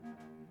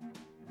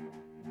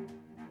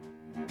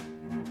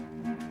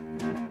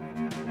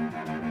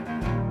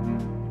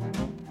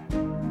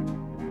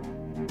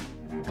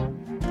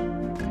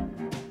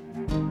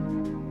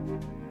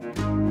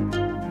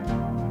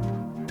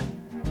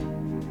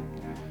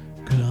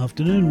Good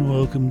afternoon,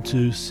 welcome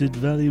to Sid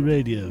Valley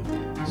Radio.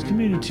 It's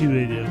community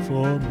radio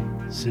for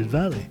Sid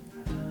Valley.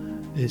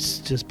 It's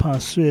just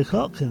past 3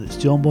 o'clock and it's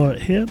John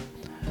Borrett here,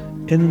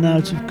 in and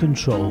out of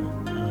control.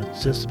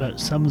 It just about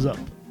sums up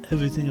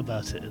everything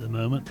about it at the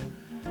moment.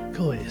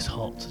 God, it's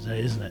hot today,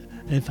 isn't it?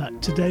 In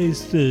fact, today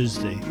is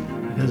Thursday,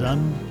 because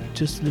I'm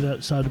just live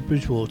outside of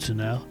Bridgewater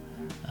now,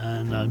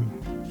 and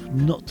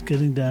I'm not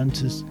getting down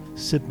to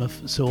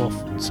Sidmouth so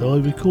often, so I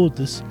record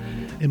this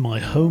in my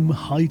home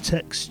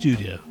high-tech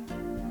studio.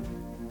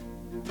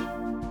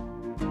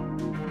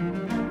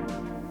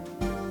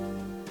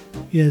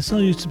 Yes, I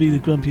used to be the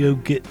grumpy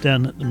old git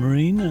down at the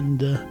Marine,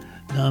 and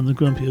now I'm the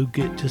grumpy old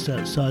git just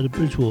outside of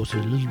Bridgewater,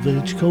 a little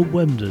village called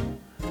Wemden.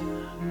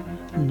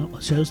 Not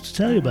much else to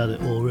tell you about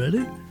it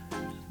already.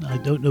 I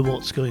don't know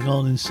what's going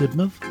on in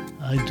Sidmouth.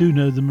 I do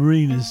know the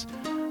Marine is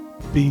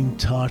being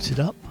tarted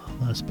up.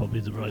 That's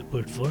probably the right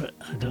word for it.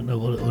 I don't know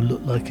what it will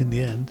look like in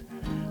the end.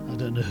 I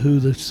don't know who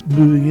that's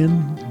moving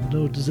in,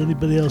 nor does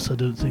anybody else, I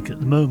don't think, at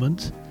the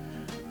moment.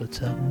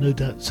 But no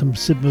doubt some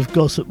Sidmouth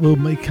gossip will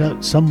make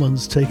out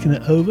someone's taken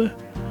it over.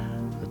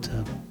 But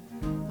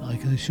I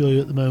can assure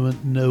you at the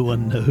moment, no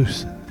one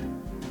knows.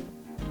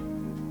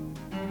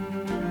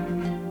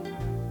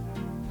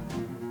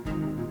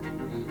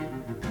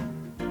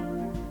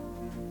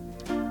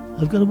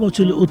 I've got to watch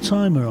a little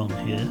timer on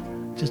here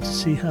just to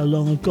see how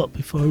long I've got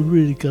before I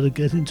really got to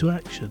get into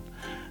action.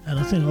 And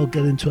I think I'll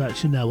get into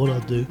action now. What I'll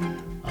do,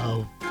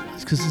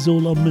 it's because it's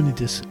all on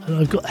mini-disc, and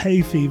I've got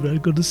hay fever,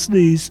 I've got to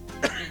sneeze.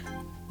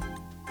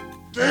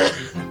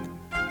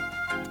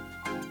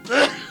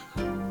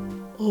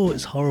 Oh,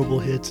 it's horrible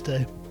here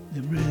today.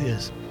 It really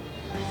is.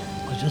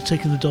 I've just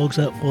taken the dogs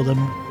out for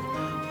them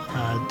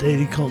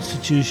daily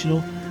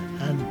constitutional,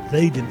 and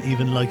they didn't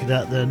even like it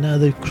out there. Now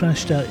they've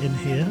crashed out in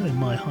here in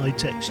my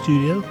high-tech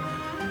studio,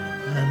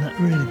 and that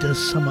really does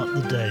sum up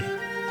the day.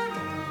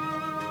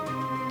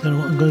 Don't know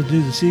what I'm going to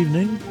do this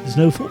evening. There's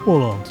no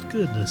football on.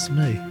 Goodness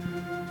me.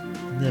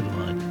 Never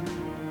mind.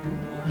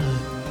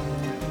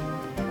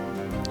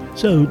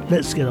 So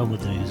let's get on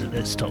with the music.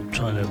 Let's stop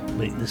trying to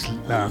make this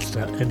last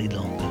out any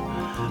longer.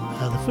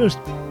 The first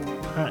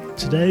act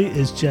today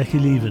is Jackie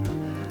Leven,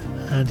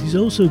 and he's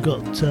also got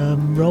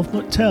Ralph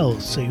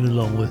McTell singing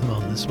along with him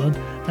on this one,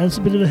 and it's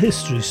a bit of a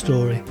history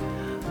story.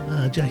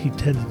 Jackie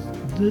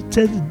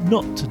tended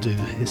not to do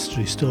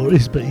history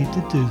stories, but he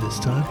did do this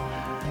time,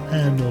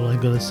 and all I'm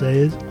going to say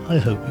is I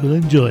hope you'll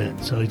enjoy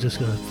it. So I'm just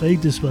going to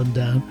fade this one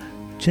down,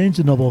 change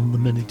the knob on the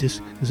mini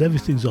disc, because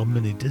everything's on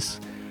mini disc,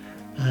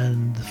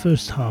 and the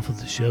first half of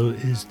the show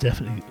is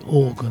definitely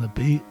all going to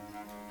be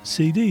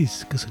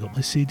CDs, because I got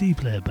my CD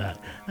player back,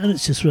 and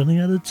it's just running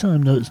out of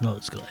time. No, it's not,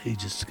 it's got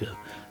ages to go.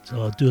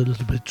 So I'll do a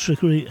little bit of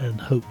trickery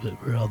and hope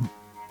that we're on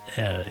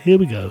air. Here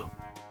we go.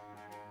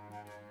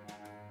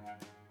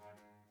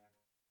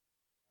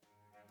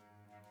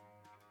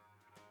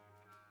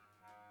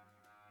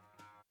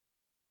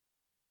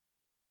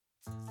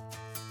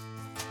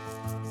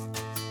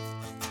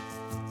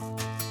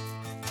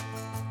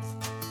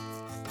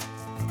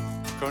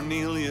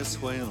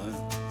 Cornelius Whalen,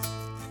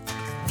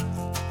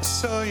 I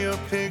saw your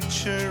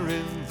picture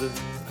in the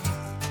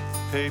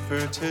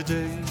paper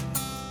today.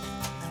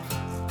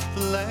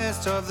 The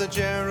last of the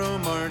Jarrow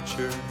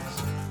marchers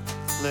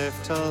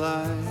left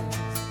alive.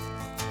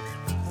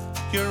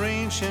 Your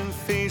ancient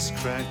face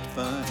cracked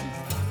by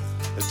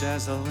a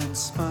dazzling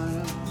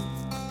smile.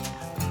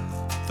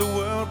 The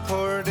world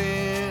poured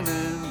in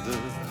and the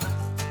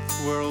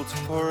world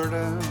poured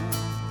out.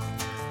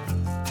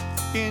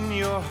 In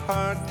your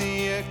heart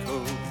the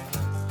echo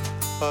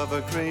of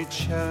a great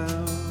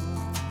shout.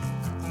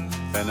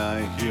 And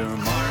I hear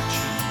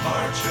marching,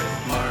 marching,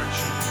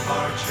 marching,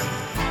 marching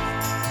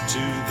to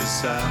the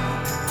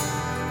south.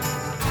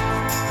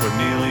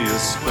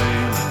 Cornelius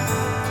Whalen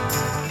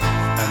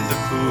and the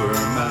poor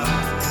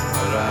mouth.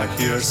 But I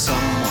hear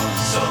someone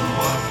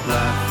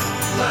laughing,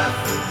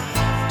 laughing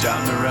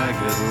down the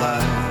ragged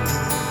line.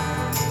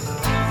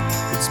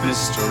 It's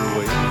Mr.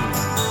 Whalen,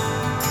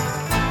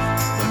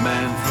 the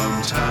man from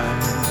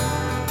time,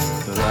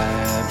 the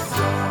lad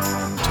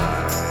from time.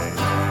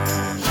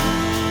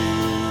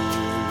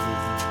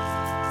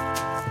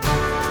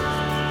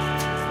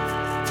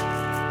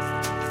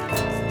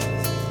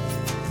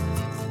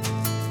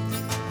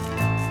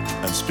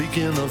 And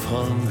speaking of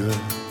hunger,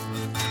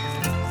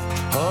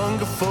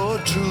 hunger for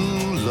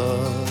true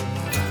love,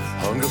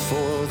 hunger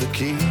for the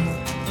king,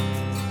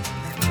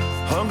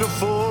 hunger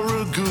for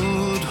a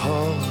good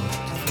heart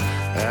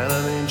and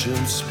an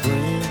ancient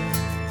spring.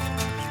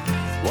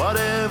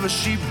 Whatever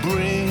she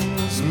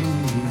brings,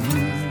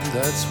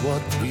 that's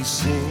what we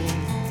sing.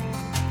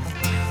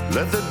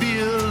 Let there be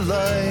a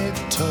light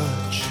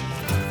touch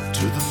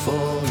to the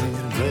falling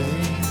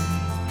rain.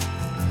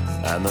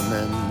 And the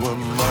men were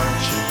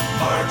marching,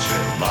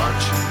 marching,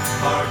 marching,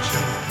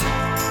 marching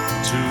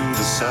to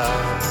the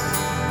south.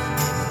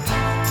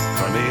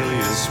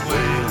 Cornelius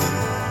Whalen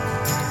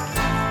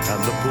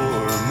and the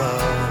poor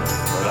mouth.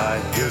 But I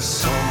hear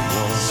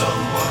someone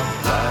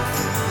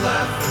laughing,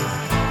 laughing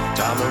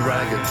down the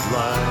ragged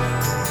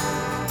line.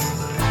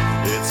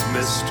 It's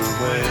Mr.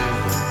 Whalen,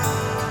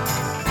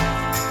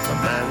 the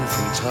man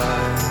from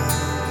Tyne,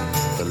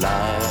 the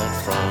lad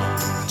from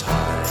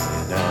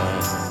Tyne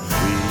and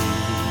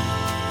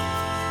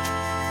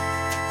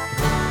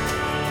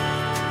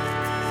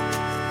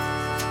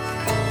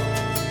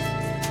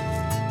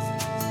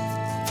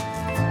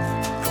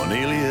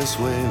Cornelius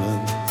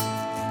Whalen,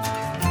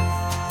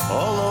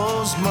 all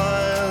those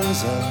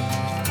miles and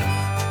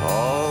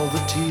all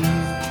the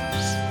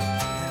tears,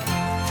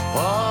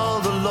 all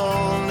the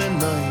lonely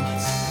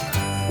nights,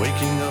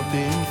 waking up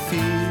in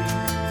fear.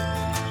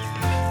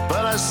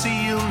 But I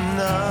see you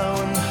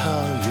now and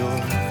how your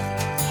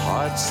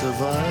heart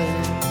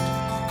survived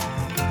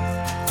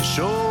to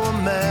show a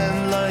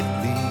man like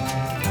me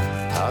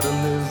how to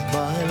live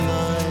my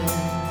life.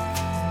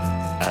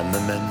 And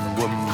the men were